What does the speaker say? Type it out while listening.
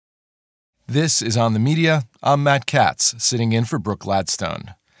This is On the Media. I'm Matt Katz, sitting in for Brooke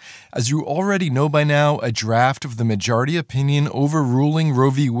Gladstone. As you already know by now, a draft of the majority opinion overruling Roe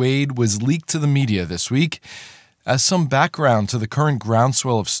v. Wade was leaked to the media this week. As some background to the current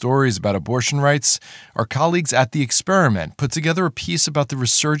groundswell of stories about abortion rights, our colleagues at The Experiment put together a piece about the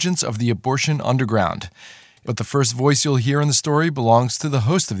resurgence of the abortion underground. But the first voice you'll hear in the story belongs to the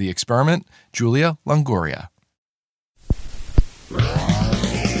host of The Experiment, Julia Longoria.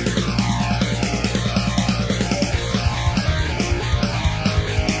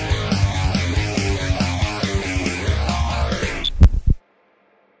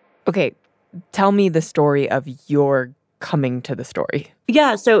 Okay, tell me the story of your coming to the story.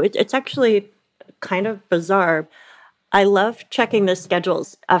 Yeah, so it's actually kind of bizarre. I love checking the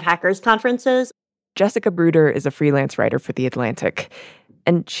schedules of hackers conferences. Jessica Bruder is a freelance writer for The Atlantic,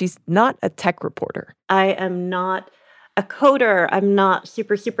 and she's not a tech reporter. I am not a coder. I'm not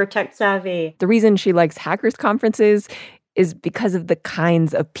super tech savvy. The reason she likes hackers conferences is because of the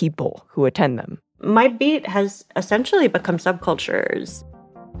kinds of people who attend them. My beat has essentially become subcultures.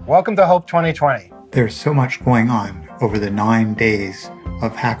 Welcome to Hope 2020. There's so much going on over the 9 days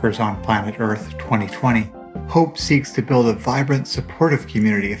of Hackers on Planet Earth 2020. Hope seeks to build a vibrant, supportive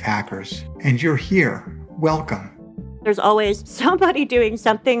community of hackers, and you're here. Welcome. There's always somebody doing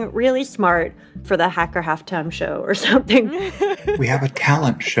something really smart for the Hacker Halftime show or something. We have a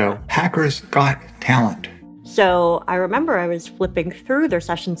talent show, Hackers Got Talent. So I remember I was flipping through their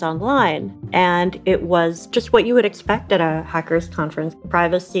sessions online, and it was just what you would expect at a hackers conference.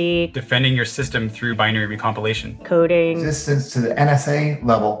 Privacy. Defending your system through binary recompilation. Coding. Resistance to the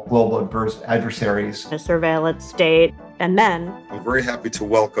NSA-level global adversaries. A surveillance state. And then I'm very happy to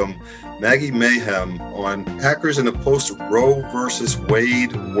welcome Maggie Mayhem on Hackers in a Post-Roe versus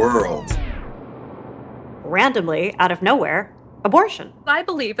Wade World. Randomly, out of nowhere, abortion. I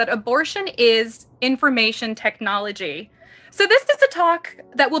believe that abortion is information technology. So this is a talk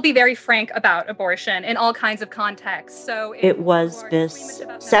that will be very frank about abortion in all kinds of contexts. So it was this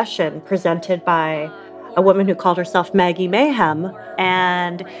session presented by a woman who called herself Maggie Mayhem,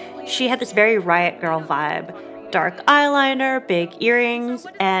 and she had this very Riot Girl vibe. Dark eyeliner, big earrings,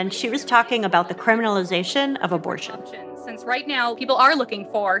 and she was talking about the criminalization of abortion. Since right now people are looking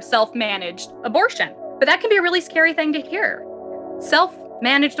for self-managed abortion, but that can be a really scary thing to hear.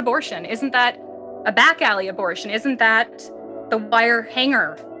 Self-managed abortion, isn't that a back alley abortion? Isn't that the wire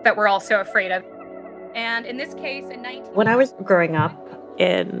hanger that we're all so afraid of? And in this case, when I was growing up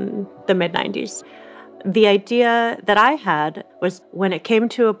in the mid-90s, the idea that I had was when it came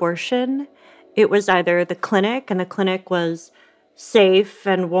to abortion, it was either the clinic, and the clinic was safe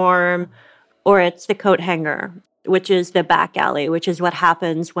and warm, or it's the coat hanger, which is the back alley, which is what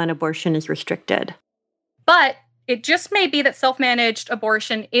happens when abortion is restricted. But it just may be that self-managed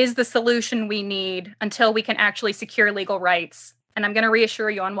abortion is the solution we need until we can actually secure legal rights. And I'm going to reassure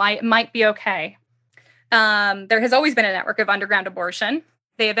you on why it might be okay. There has always been a network of underground abortion.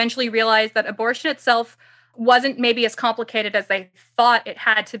 They eventually realized that abortion itself wasn't maybe as complicated as they thought it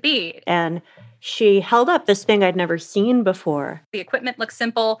had to be. And she held up this thing I'd never seen before. The equipment looks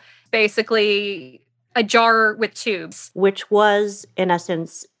simple, basically a jar with tubes. Which was, in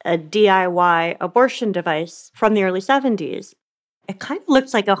essence, a DIY abortion device from the early 70s. It kind of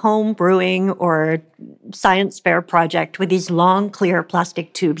looks like a home brewing or science fair project with these long, clear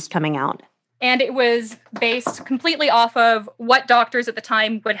plastic tubes coming out. And it was based completely off of what doctors at the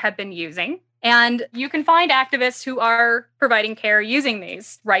time would have been using. And you can find activists who are providing care using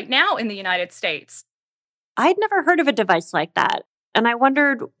these right now in the United States. I'd never heard of a device like that. And I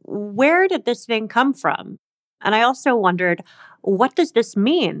wondered, where did this thing come from? And I also wondered, what does this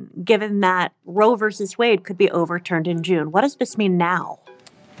mean, given that Roe versus Wade could be overturned in June? What does this mean now?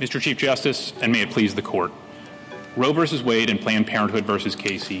 Mr. Chief Justice, and may it please the court, Roe versus Wade and Planned Parenthood versus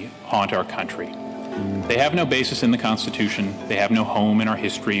Casey haunt our country. They have no basis in the Constitution. They have no home in our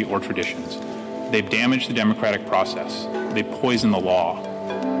history or traditions. They've damaged the democratic process. They poison the law.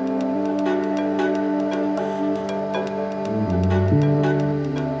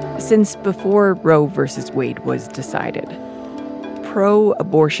 Since before Roe versus Wade was decided,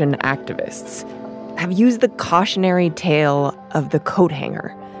 pro-abortion activists have used the cautionary tale of the coat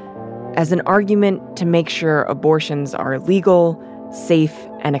hanger as an argument to make sure abortions are legal, safe,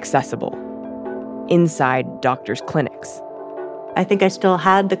 and accessible inside doctors' clinics. I think I still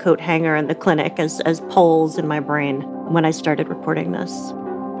had the coat hanger in the clinic as poles in my brain when I started reporting this.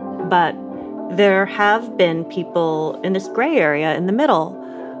 But there have been people in this gray area in the middle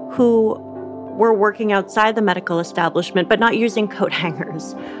who were working outside the medical establishment, but not using coat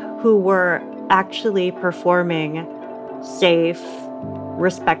hangers, who were actually performing safe,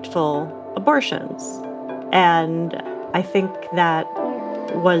 respectful abortions. And I think that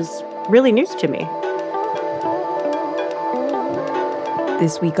was really news to me.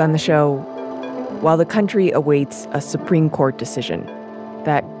 This week on the show, while the country awaits a Supreme Court decision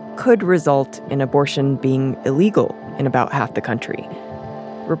that could result in abortion being illegal in about half the country,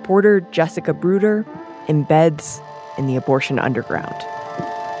 reporter Jessica Bruder embeds in the abortion underground.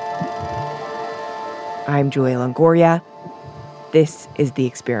 I'm Julia Longoria. This is The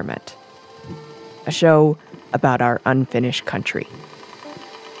Experiment, a show about our unfinished country.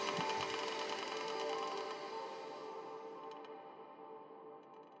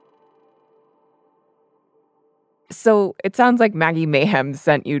 So it sounds like Maggie Mayhem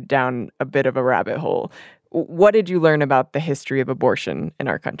sent you down a bit of a rabbit hole. What did you learn about the history of abortion in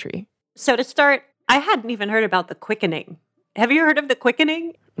our country? So to start, I hadn't even heard about the quickening. Have you heard of the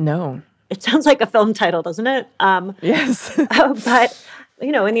quickening? No. It sounds like a film title, doesn't it? Yes. But,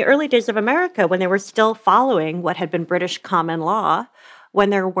 in the early days of America, when they were still following what had been British common law,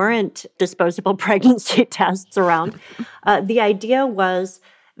 when there weren't disposable pregnancy tests around, the idea was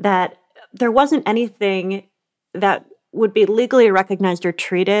that there wasn't anything that would be legally recognized or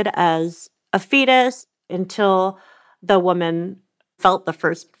treated as a fetus until the woman felt the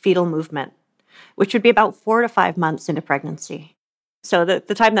first fetal movement, which would be about 4 to 5 months into pregnancy. So the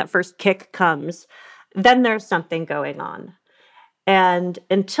time that first kick comes, then there's something going on. And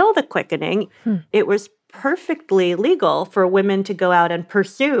until the quickening, it was perfectly legal for women to go out and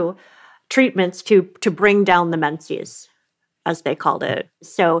pursue treatments to bring down the menses, as they called it.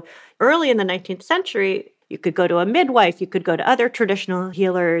 So early in the 19th century, you could go to a midwife, you could go to other traditional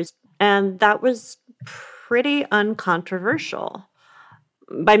healers, and that was pretty uncontroversial.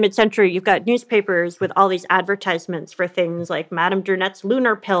 By mid-century, you've got newspapers with all these advertisements for things like Madame Durnette's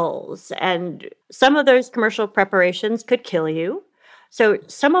lunar pills, and some of those commercial preparations could kill you. So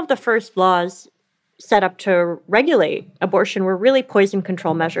some of the first laws set up to regulate abortion were really poison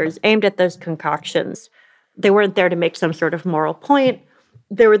control measures aimed at those concoctions. They weren't there to make some sort of moral point.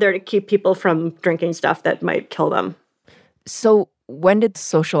 They were there to keep people from drinking stuff that might kill them. So when did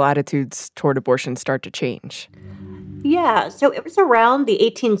social attitudes toward abortion start to change? Yeah, so it was around the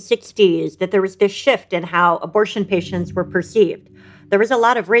 1860s that there was this shift in how abortion patients were perceived. There was a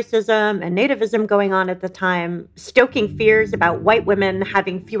lot of racism and nativism going on at the time, stoking fears about white women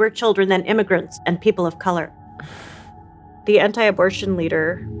having fewer children than immigrants and people of color. The anti-abortion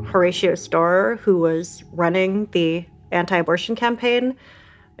leader, Horatio Storer, who was running the anti-abortion campaign,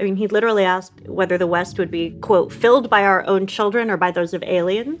 he literally asked whether the West would be, quote, filled by our own children or by those of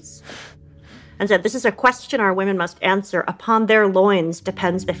aliens, and said, this is a question our women must answer. Upon their loins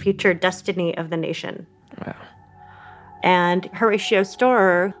depends the future destiny of the nation. Wow. And Horatio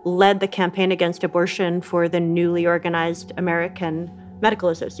Storer led the campaign against abortion for the newly organized American Medical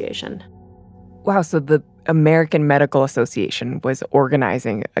Association. Wow, so the American Medical Association was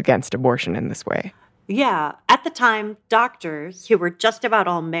organizing against abortion in this way. Yeah. At the time, doctors, who were just about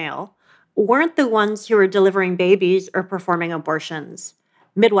all male, weren't the ones who were delivering babies or performing abortions.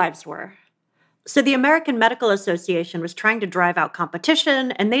 Midwives were. So the American Medical Association was trying to drive out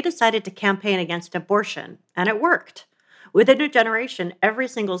competition, and they decided to campaign against abortion, and it worked. Within a generation, every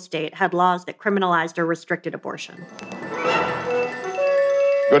single state had laws that criminalized or restricted abortion.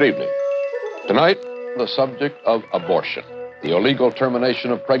 Good evening. Tonight, the subject of abortion. The illegal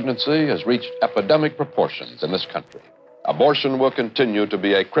termination of pregnancy has reached epidemic proportions in this country. Abortion will continue to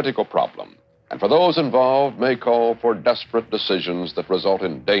be a critical problem, and for those involved may call for desperate decisions that result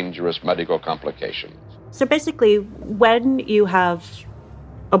in dangerous medical complications. So basically, when you have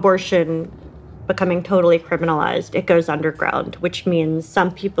abortion becoming totally criminalized, it goes underground, which means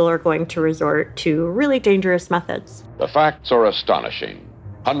some people are going to resort to really dangerous methods. The facts are astonishing.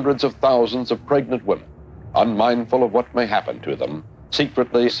 Hundreds of thousands of pregnant women, unmindful of what may happen to them,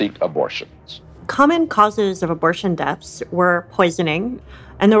 secretly seek abortions. Common causes of abortion deaths were poisoning,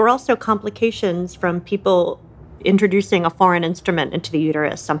 and there were also complications from people introducing a foreign instrument into the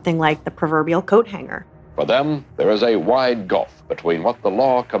uterus, something like the proverbial coat hanger. For them, there is a wide gulf between what the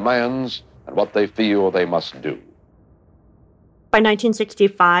law commands and what they feel they must do. By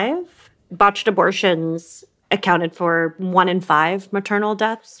 1965, botched abortions accounted for 1 in 5 maternal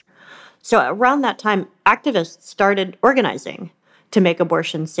deaths. So around that time, activists started organizing to make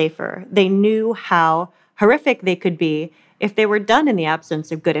abortions safer. They knew how horrific they could be if they were done in the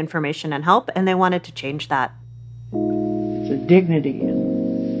absence of good information and help, and they wanted to change that. It's a dignity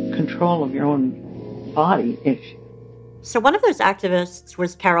and control of your own body issue. So one of those activists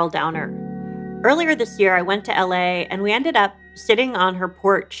was Carol Downer. Earlier this year, I went to LA, and we ended up sitting on her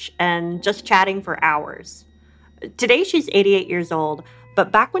porch and just chatting for hours. Today, she's 88 years old,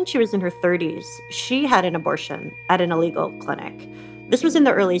 But back when she was in her 30s, she had an abortion at an illegal clinic. This was in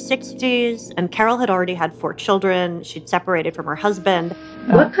the early 60s, and Carol had already had 4 children. She'd separated from her husband.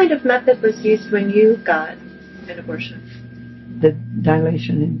 What kind of method was used when you got an abortion? The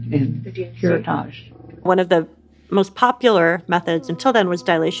dilation and curettage. One of the most popular methods until then was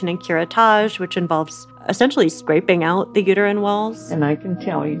dilation and curettage, which involves essentially scraping out the uterine walls. And I can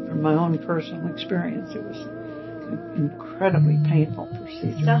tell you from my own personal experience, it was an incredibly painful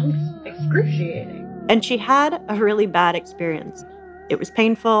procedure. Sounds excruciating. And she had a really bad experience. It was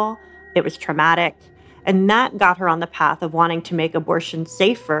painful, it was traumatic, and that got her on the path of wanting to make abortion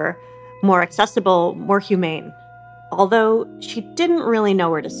safer, more accessible, more humane. Although she didn't really know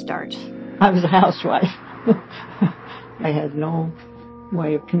where to start. I was a housewife. I had no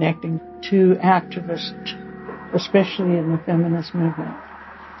way of connecting to activists, especially in the feminist movement,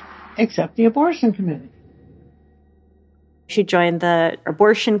 except the abortion committee. She joined the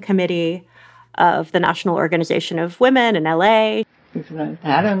abortion committee of the National Organization of Women in LA. Because I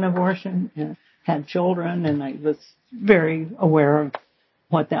had an abortion and had children, and I was very aware of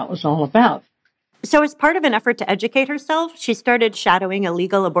what that was all about. So as part of an effort to educate herself, she started shadowing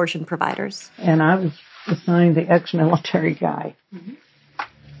illegal abortion providers. And I was assigned the ex-military guy. Mm-hmm.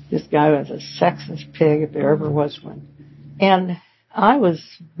 This guy was a sexist pig, if there ever was one. And I was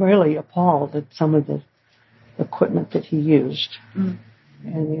really appalled at some of the equipment that he used. Mm.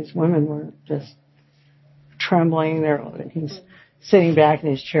 And these women were just trembling. He's sitting back in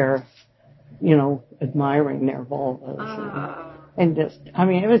his chair, admiring their vulvas. And just,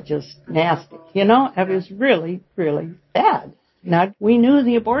 it was just nasty. It was really, really bad. Now, we knew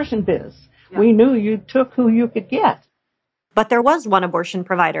the abortion biz. Yeah. We knew you took who you could get. But there was one abortion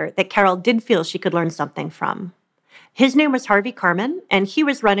provider that Carol did feel she could learn something from. His name was Harvey Karman, and he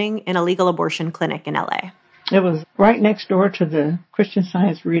was running an illegal abortion clinic in LA. It was right next door to the Christian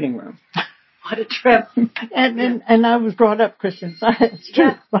Science reading room. What a trip. and I was brought up Christian Science,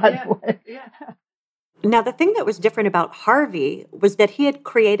 too, by the way. Yeah. Now, the thing that was different about Harvey was that he had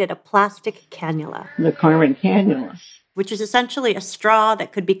created a plastic cannula. The Karman cannula. Which is essentially a straw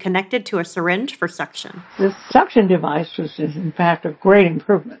that could be connected to a syringe for suction. This suction device was, in fact, a great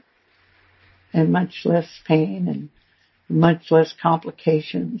improvement. And much less pain and much less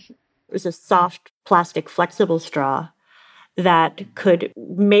complications. It was a soft, plastic, flexible straw that could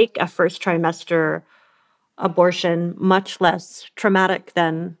make a first trimester abortion much less traumatic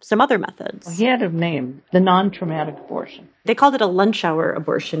than some other methods. Well, he had a name, the non-traumatic abortion. They called it a lunch hour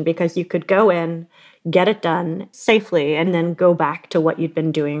abortion because you could go in, get it done safely, and then go back to what you'd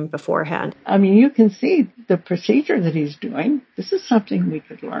been doing beforehand. You can see the procedure that he's doing. This is something we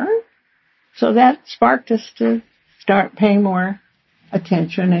could learn. So that sparked us to start paying more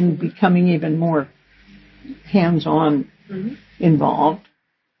attention and becoming even more hands-on involved.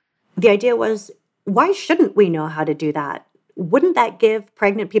 The idea was, why shouldn't we know how to do that? Wouldn't that give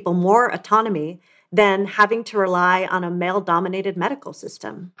pregnant people more autonomy than having to rely on a male-dominated medical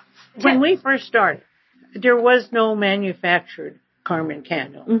system? When we first started, there was no manufactured Karman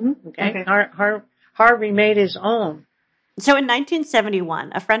candle. Mm-hmm. Okay. Harvey made his own. So in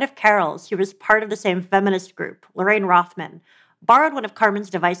 1971, a friend of Carol's, who was part of the same feminist group, Lorraine Rothman, borrowed one of Karman's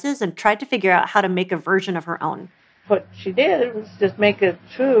devices and tried to figure out how to make a version of her own. What she did was just make a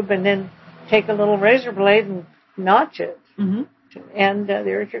tube and then take a little razor blade and notch it. Mm-hmm. And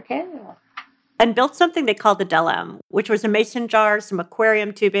there's your cannula. And built something they called the Del-M, which was a mason jar, some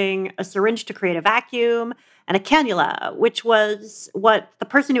aquarium tubing, a syringe to create a vacuum, and a cannula, which was what the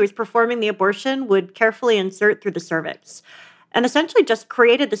person who was performing the abortion would carefully insert through the cervix. And essentially just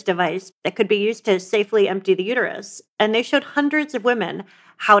created this device that could be used to safely empty the uterus. And they showed hundreds of women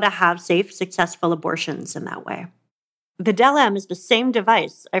how to have safe, successful abortions in that way. The Del-M is the same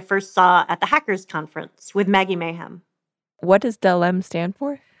device I first saw at the Hackers Conference with Maggie Mayhem. What does Del-M stand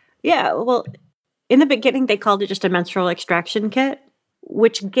for? Yeah, well, in the beginning, they called it just a menstrual extraction kit,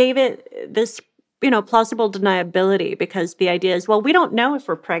 which gave it this, plausible deniability, because the idea is, well, we don't know if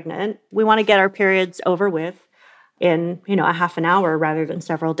we're pregnant. We want to get our periods over with in, a half an hour rather than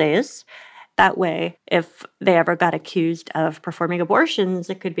several days. That way, if they ever got accused of performing abortions,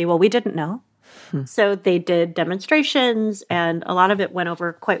 it could be, well, we didn't know. So they did demonstrations, and a lot of it went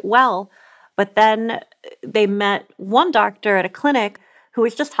over quite well. But then they met one doctor at a clinic who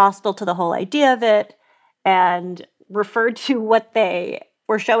was just hostile to the whole idea of it and referred to what they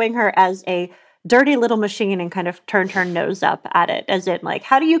were showing her as a dirty little machine and kind of turned her nose up at it, as in, like,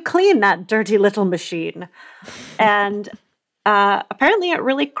 how do you clean that dirty little machine? And apparently it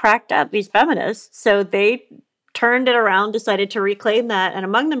really cracked up these feminists. So they turned it around, decided to reclaim that, and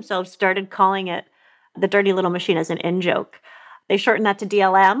among themselves started calling it the dirty little machine as an in-joke. They shortened that to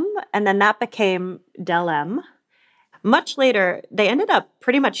DLM, and then that became Del-Em. Much later, they ended up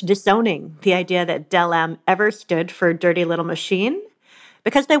pretty much disowning the idea that Del-Em ever stood for Dirty Little Machine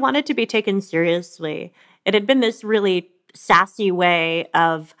because they wanted to be taken seriously. It had been this really sassy way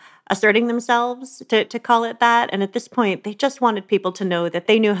of asserting themselves, to call it that. And at this point, they just wanted people to know that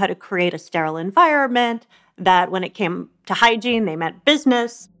they knew how to create a sterile environment, that when it came to hygiene, they meant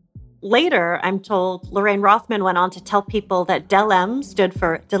business. Later, I'm told, Lorraine Rothman went on to tell people that Del-Em stood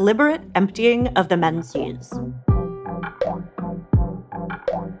for deliberate emptying of the menses.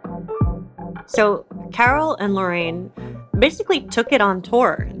 So Carol and Lorraine basically took it on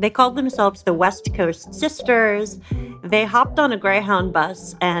tour. They called themselves the West Coast Sisters. They hopped on a Greyhound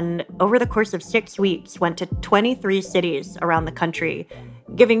bus and over the course of 6 weeks went to 23 cities around the country,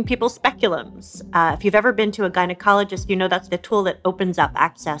 giving people speculums. If you've ever been to a gynecologist, you know that's the tool that opens up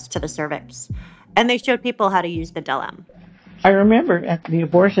access to the cervix. And they showed people how to use the Del-Em. I remember at the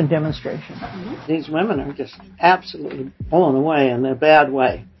abortion demonstration, these women are just absolutely blown away in a bad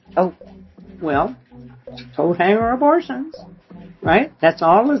way. Oh, well, coat hanger abortions, right? That's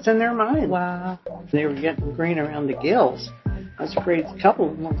all that's in their mind. Wow. They were getting green around the gills. I was afraid a couple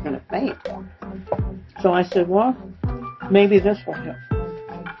of them were going to faint. So I said, well, maybe this will help.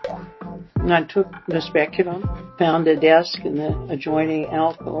 And I took the speculum, found a desk in the adjoining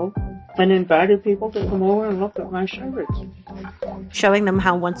alcove, and invited people to come over and look at my cervix. Showing them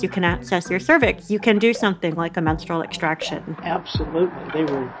how once you can access your cervix, you can do something like a menstrual extraction. Absolutely. They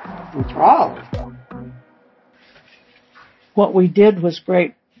were enthralled. What we did was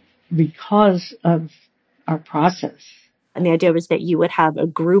great because of our process. And the idea was that you would have a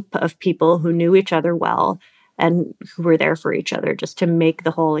group of people who knew each other well and who were there for each other just to make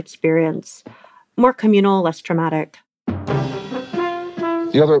the whole experience more communal, less traumatic.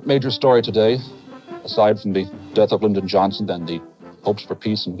 The other major story today, aside from the death of Lyndon Johnson and the hopes for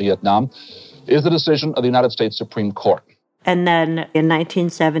peace in Vietnam, is the decision of the United States Supreme Court. And then in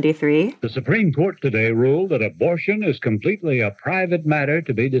 1973, the Supreme Court today ruled that abortion is completely a private matter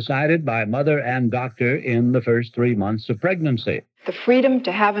to be decided by mother and doctor in the first 3 months of pregnancy. The freedom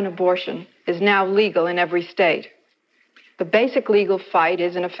to have an abortion is now legal in every state. The basic legal fight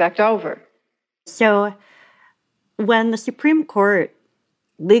is in effect over. So when the Supreme Court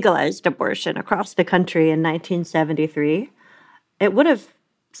legalized abortion across the country in 1973, it would have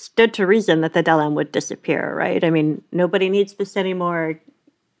stood to reason that the Del-Em would disappear, right? I mean, nobody needs this anymore.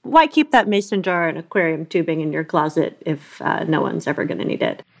 Why keep that mason jar and aquarium tubing in your closet if no one's ever going to need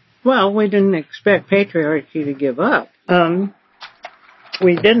it? Well, we didn't expect patriarchy to give up.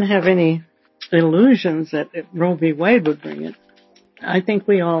 We didn't have any illusions that Roe v. Wade would bring it. I think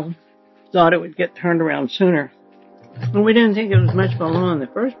we all thought it would get turned around sooner. And we didn't think it was much of a law in the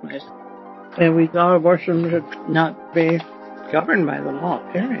first place. And we thought abortion should not be governed by the law,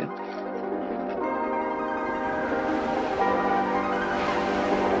 period.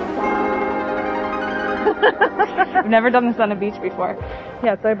 I've never done this on a beach before.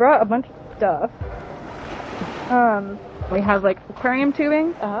 Yeah, so I brought a bunch of stuff. We have like aquarium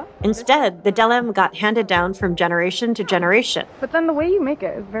tubing. Instead, the Del-Em got handed down from generation to generation. But then the way you make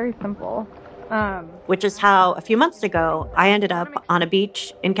it is very simple. Which is how, a few months ago, I ended up on a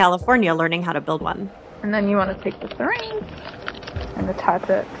beach in California learning how to build one. And then you want to take the syringe and attach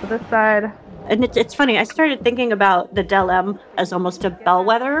it to this side. And it's funny, I started thinking about the Del-Em as almost a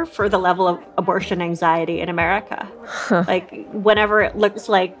bellwether for the level of abortion anxiety in America. Like, whenever it looks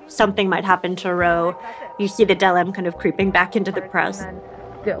like something might happen to Roe, you see the Del-Em kind of creeping back into the press. And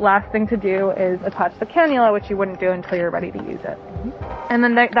the last thing to do is attach the cannula, which you wouldn't do until you're ready to use it. And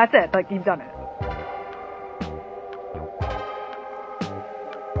then that's it, like you've done it.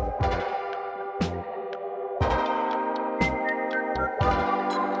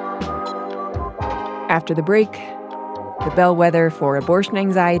 After the break, the bellwether for abortion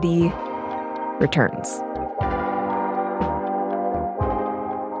anxiety returns.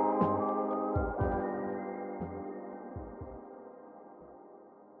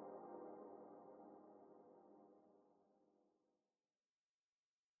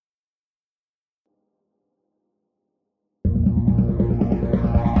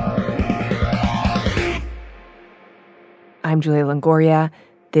 I'm Julia Longoria.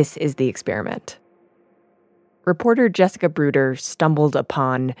 This is The Experiment. Reporter Jessica Bruder stumbled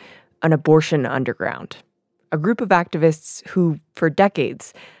upon an abortion underground, a group of activists who, for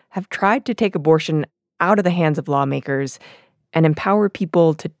decades, have tried to take abortion out of the hands of lawmakers and empower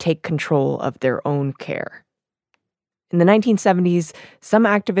people to take control of their own care. In the 1970s, some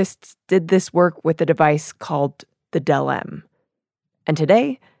activists did this work with a device called the Del-Em. And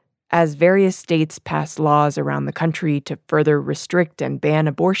today, As various states pass laws around the country to further restrict and ban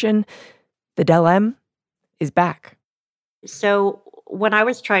abortion, the Del-Em is back. So when I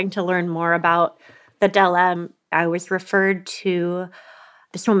was trying to learn more about the Del-Em, I was referred to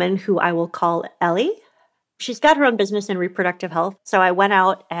this woman who I will call Ellie. She's got her own business in reproductive health. So I went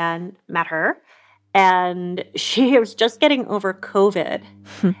out and met her. And she was just getting over COVID.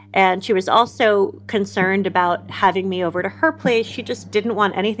 And she was also concerned about having me over to her place. She just didn't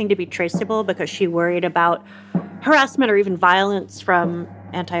want anything to be traceable because she worried about harassment or even violence from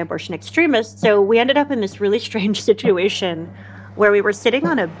anti-abortion extremists. So we ended up in this really strange situation where we were sitting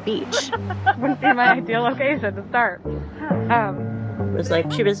on a beach. Wouldn't be my ideal location to start. It was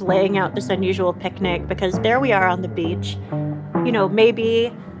like she was laying out this unusual picnic because there we are on the beach. You know,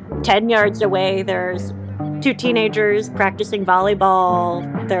 maybe 10 yards away, there's 2 teenagers practicing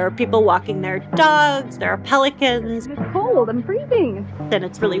volleyball. There are people walking their dogs. There are pelicans. It's cold. I'm freezing. And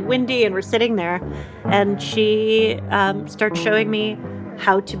it's really windy, and we're sitting there. And she starts showing me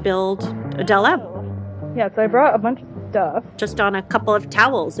how to build a Del-Em. Yeah, so I brought a bunch of stuff. Just on a couple of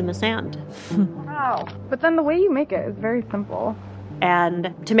towels in the sand. Wow. But then the way you make it is very simple.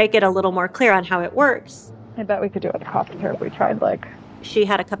 And to make it a little more clear on how it works, I bet we could do it with a coffee here if we tried, like... She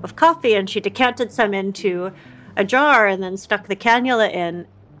had a cup of coffee and she decanted some into a jar and then stuck the cannula in.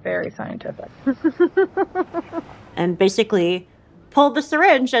 Very scientific. And basically pulled the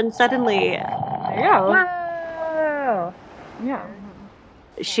syringe and suddenly... There you go. Whoa. Yeah.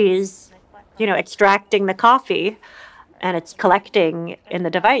 She's, extracting the coffee and it's collecting in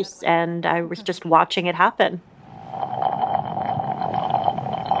the device. And I was just watching it happen.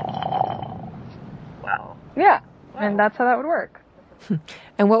 Wow. Yeah. And that's how that would work.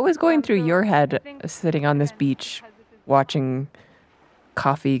 And what was going through your head sitting on this beach watching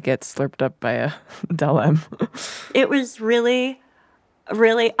coffee get slurped up by a Del-Em? It was really,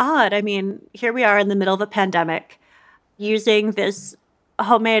 really odd. I mean, here we are in the middle of a pandemic using this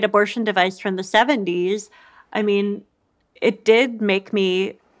homemade abortion device from the 70s. I mean, it did make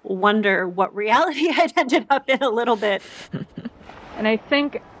me wonder what reality I'd ended up in a little bit. And I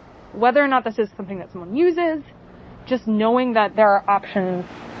think whether or not this is something that someone uses, just knowing that there are options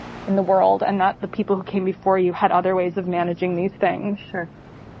in the world and that the people who came before you had other ways of managing these things. Sure.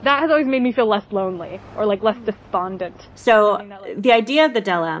 That has always made me feel less lonely or less despondent. So the idea of the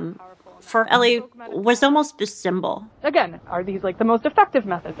Del-Em for Ellie was almost a symbol. Again, are these the most effective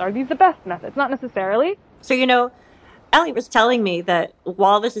methods? Are these the best methods? Not necessarily. So, Ellie was telling me that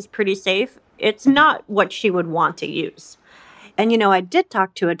while this is pretty safe, it's not what she would want to use. And, I did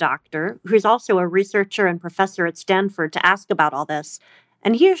talk to a doctor who's also a researcher and professor at Stanford to ask about all this.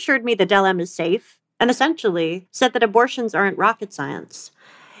 And he assured me the Del-Em is safe and essentially said that abortions aren't rocket science.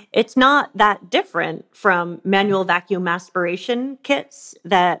 It's not that different from manual vacuum aspiration kits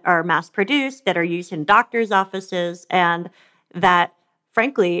that are mass-produced, that are used in doctors' offices, and that,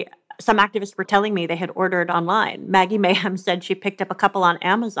 frankly, some activists were telling me they had ordered online. Maggie Mayhem said she picked up a couple on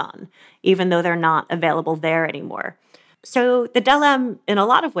Amazon, even though they're not available there anymore. So the Del-Em, in a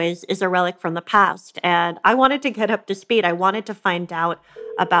lot of ways, is a relic from the past. And I wanted to get up to speed. I wanted to find out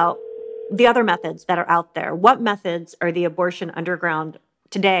about the other methods that are out there. What methods are the abortion underground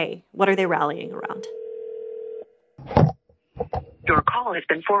today? What are they rallying around? Your call has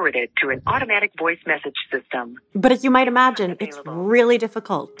been forwarded to an automatic voice message system. But as you might imagine, it's really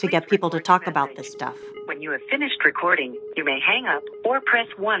difficult to get people to talk about this stuff. When you have finished recording, you may hang up or press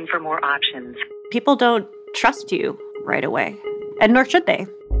 1 for more options. People don't trust you right away, and nor should they.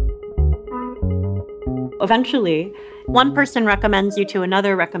 Eventually, one person recommends you to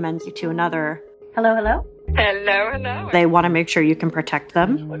another, recommends you to another. Hello, hello? Hello, hello. They want to make sure you can protect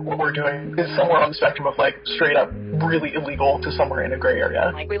them. What we're doing is somewhere on the spectrum of straight up really illegal to somewhere in a gray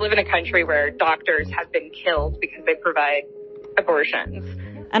area. We live in a country where doctors have been killed because they provide abortions.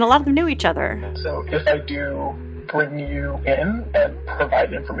 And a lot of them knew each other. So if I do bring you in and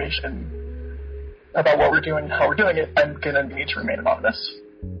provide information about what we're doing and how we're doing it, I'm going to need to remain anonymous.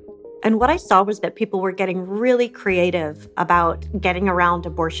 And what I saw was that people were getting really creative about getting around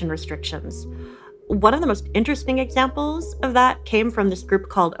abortion restrictions. One of the most interesting examples of that came from this group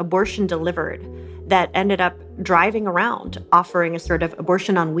called Abortion Delivered that ended up driving around offering a sort of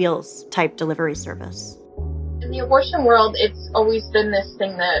abortion on wheels type delivery service. In the abortion world, it's always been this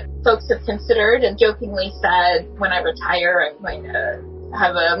thing that folks have considered and jokingly said, when I retire, I'm going to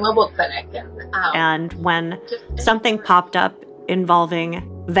have a mobile clinic. And when something popped up involving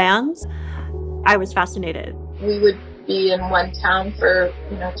vans, I was fascinated. We would be in one town for,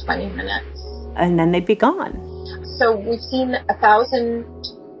 20 minutes. And then they'd be gone. So we've seen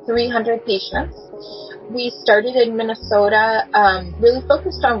 1,300 patients. We started in Minnesota, really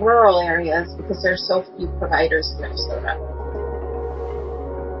focused on rural areas because there are so few providers in Minnesota.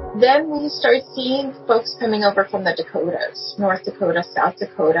 Then we started seeing folks coming over from the Dakotas, North Dakota, South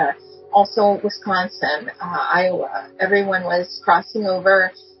Dakota, also Wisconsin, Iowa. Everyone was crossing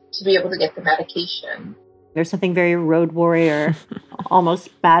over to be able to get the medication. There's something very Road Warrior, almost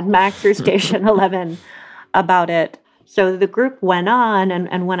Mad Max or Station 11 about it. So the group went on,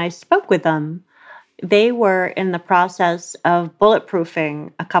 and when I spoke with them, they were in the process of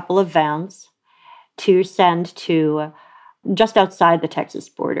bulletproofing a couple of vans to send to just outside the Texas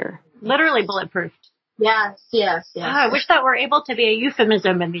border. Literally bulletproofed. Yes. Oh, I wish that were able to be a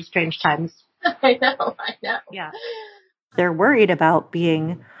euphemism in these strange times. I know. Yeah. They're worried about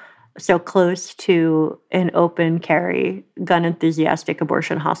being so close to an open carry, gun enthusiastic,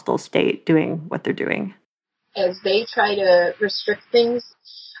 abortion hostile state doing what they're doing. As they try to restrict things,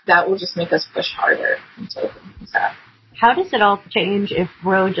 that will just make us push harder to open things up. How does it all change if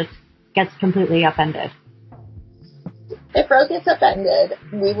Roe just gets completely upended? If Roe gets upended,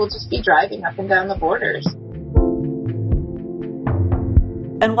 we will just be driving up and down the borders.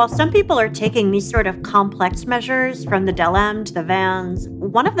 And while some people are taking these sort of complex measures, from the Del M to the vans,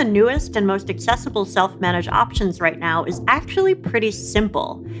 one of the newest and most accessible self-managed options right now is actually pretty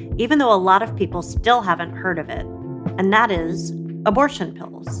simple, even though a lot of people still haven't heard of it. And that is abortion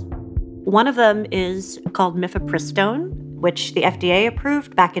pills. One of them is called mifepristone, which the FDA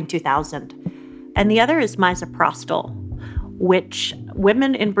approved back in 2000. And the other is misoprostol, which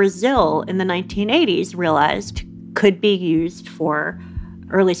women in Brazil in the 1980s realized could be used for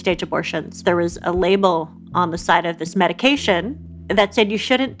early-stage abortions. There was a label on the side of this medication that said you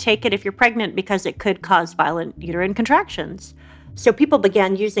shouldn't take it if you're pregnant because it could cause violent uterine contractions. So people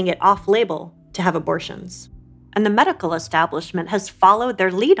began using it off-label to have abortions. And the medical establishment has followed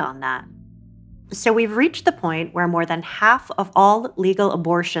their lead on that. So we've reached the point where more than half of all legal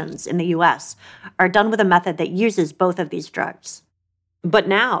abortions in the U.S. are done with a method that uses both of these drugs. But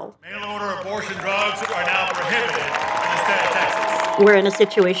now, mail-order abortion drugs are now prohibited in the state of Texas. We're in a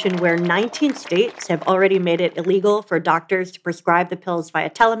situation where 19 states have already made it illegal for doctors to prescribe the pills via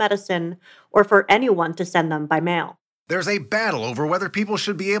telemedicine or for anyone to send them by mail. There's a battle over whether people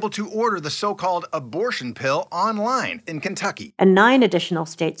should be able to order the so-called abortion pill online in Kentucky. And 9 additional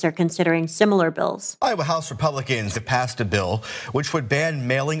states are considering similar bills. Iowa House Republicans have passed a bill which would ban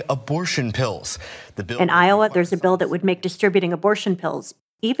mailing abortion pills. In Iowa, there's a bill that would make distributing abortion pills,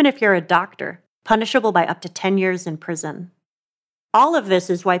 even if you're a doctor, punishable by up to 10 years in prison. All of this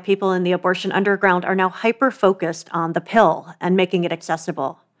is why people in the abortion underground are now hyper-focused on the pill and making it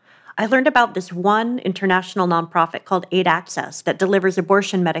accessible. I learned about this one international nonprofit called Aid Access that delivers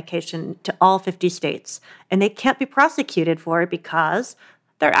abortion medication to all 50 states, and they can't be prosecuted for it because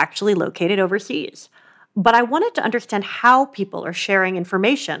they're actually located overseas. But I wanted to understand how people are sharing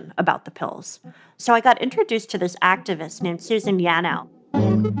information about the pills. So I got introduced to this activist named Susan Yanow.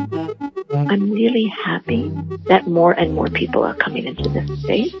 I'm really happy that more and more people are coming into this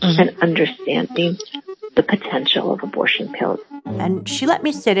space and understanding the potential of abortion pills. And she let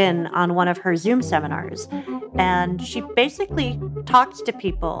me sit in on one of her Zoom seminars, and she basically talks to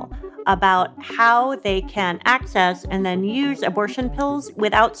people about how they can access and then use abortion pills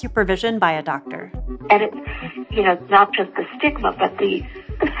without supervision by a doctor. And it's, not just the stigma, but the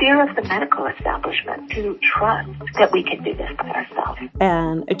fear of the medical establishment to trust that we can do this by ourselves.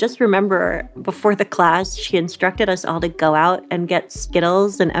 And I just remember before the class, she instructed us all to go out and get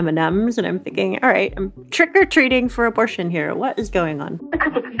Skittles and M&Ms. And I'm thinking, all right, I'm trick-or-treating for abortion here. What is going on?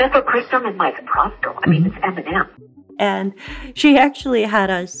 Because it's mifepristone and misoprostol. I mean, it's M&M. And she actually had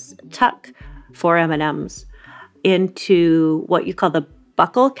us tuck 4 M&Ms into what you call the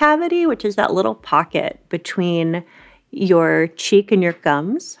buccal cavity, which is that little pocket between your cheek and your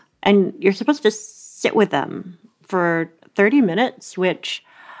gums. And you're supposed to sit with them for 30 minutes, which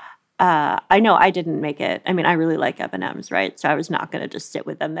I know I didn't make it. I mean, I really like M&Ms, right? So I was not going to just sit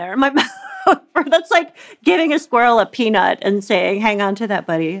with them there in my mouth. That's like giving a squirrel a peanut and saying, hang on to that,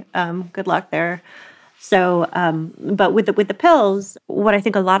 buddy. Good luck there. So, but with the pills, what I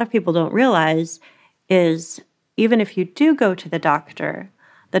think a lot of people don't realize is even if you do go to the doctor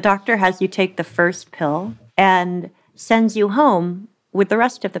has you take the first pill and sends you home with the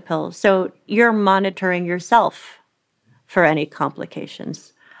rest of the pills. So you're monitoring yourself for any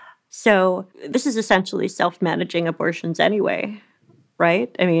complications. So this is essentially self-managing abortions anyway,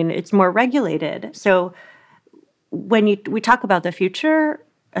 right? I mean, it's more regulated. So when we talk about the future,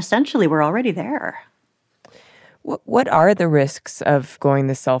 essentially we're already there. What are the risks of going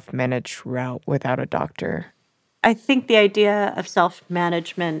the self-managed route without a doctor? I think the idea of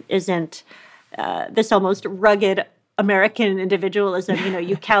self-management isn't this almost rugged American individualism.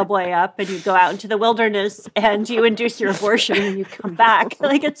 You cowboy up and you go out into the wilderness and you induce your abortion and you come back.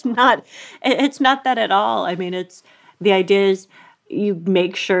 Like, it's not that at all. I mean, the idea is you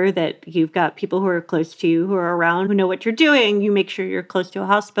make sure that you've got people who are close to you, who are around, who know what you're doing. You make sure you're close to a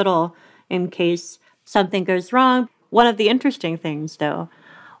hospital in case something goes wrong. One of the interesting things, though,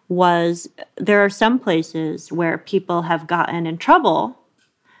 was there are some places where people have gotten in trouble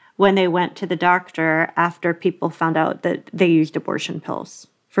when they went to the doctor after people found out that they used abortion pills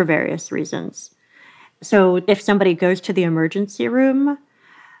for various reasons. So if somebody goes to the emergency room,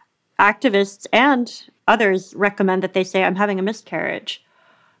 activists and others recommend that they say, I'm having a miscarriage.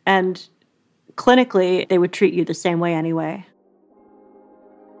 And clinically, they would treat you the same way anyway.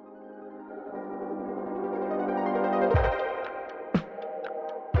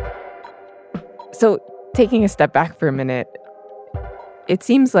 So, taking a step back for a minute, it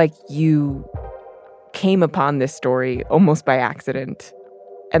seems like you came upon this story almost by accident.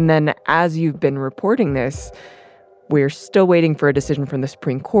 And then as you've been reporting this, we're still waiting for a decision from the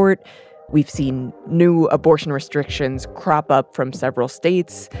Supreme Court. We've seen new abortion restrictions crop up from several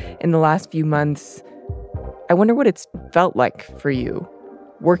states in the last few months. I wonder what it's felt like for you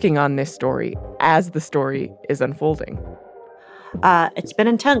working on this story as the story is unfolding. It's been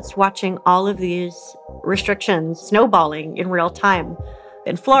intense watching all of these restrictions snowballing in real time.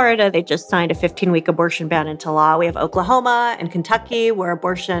 In Florida, they just signed a 15-week abortion ban into law. We have Oklahoma and Kentucky, where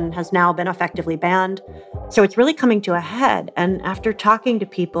abortion has now been effectively banned. So it's really coming to a head. And after talking to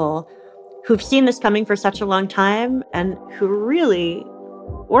people who've seen this coming for such a long time and who really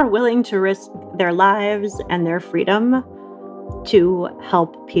were willing to risk their lives and their freedom to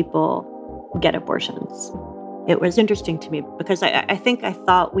help people get abortions, it was interesting to me because I think I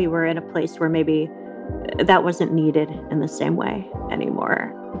thought we were in a place where maybe that wasn't needed in the same way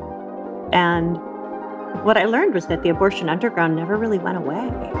anymore. And what I learned was that the abortion underground never really went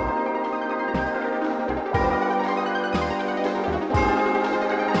away.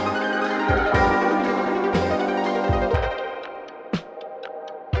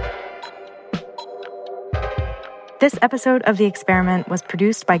 This episode of The Experiment was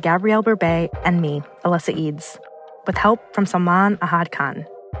produced by Gabrielle Burbet and me, Alyssa Eads, with help from Salman Ahad Khan.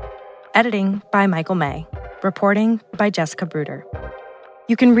 Editing by Michael May. Reporting by Jessica Bruder.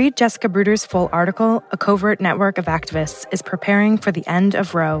 You can read Jessica Bruder's full article, A Covert Network of Activists is Preparing for the End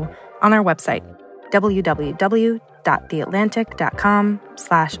of Roe, on our website,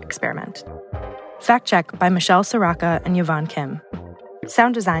 www.theatlantic.com/experiment. Fact check by Michelle Soraka and Yvonne Kim.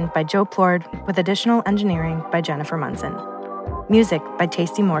 Sound designed by Joe Plord, with additional engineering by Jennifer Munson. Music by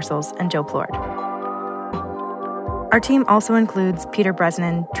Tasty Morsels and Joe Plord. Our team also includes Peter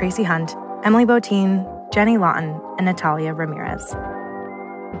Bresnan, Tracy Hunt, Emily Botine, Jenny Lawton, and Natalia Ramirez.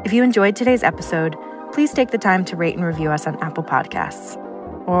 If you enjoyed today's episode, please take the time to rate and review us on Apple Podcasts,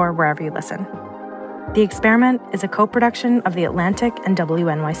 or wherever you listen. The Experiment is a co-production of The Atlantic and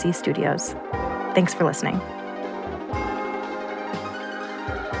WNYC Studios. Thanks for listening.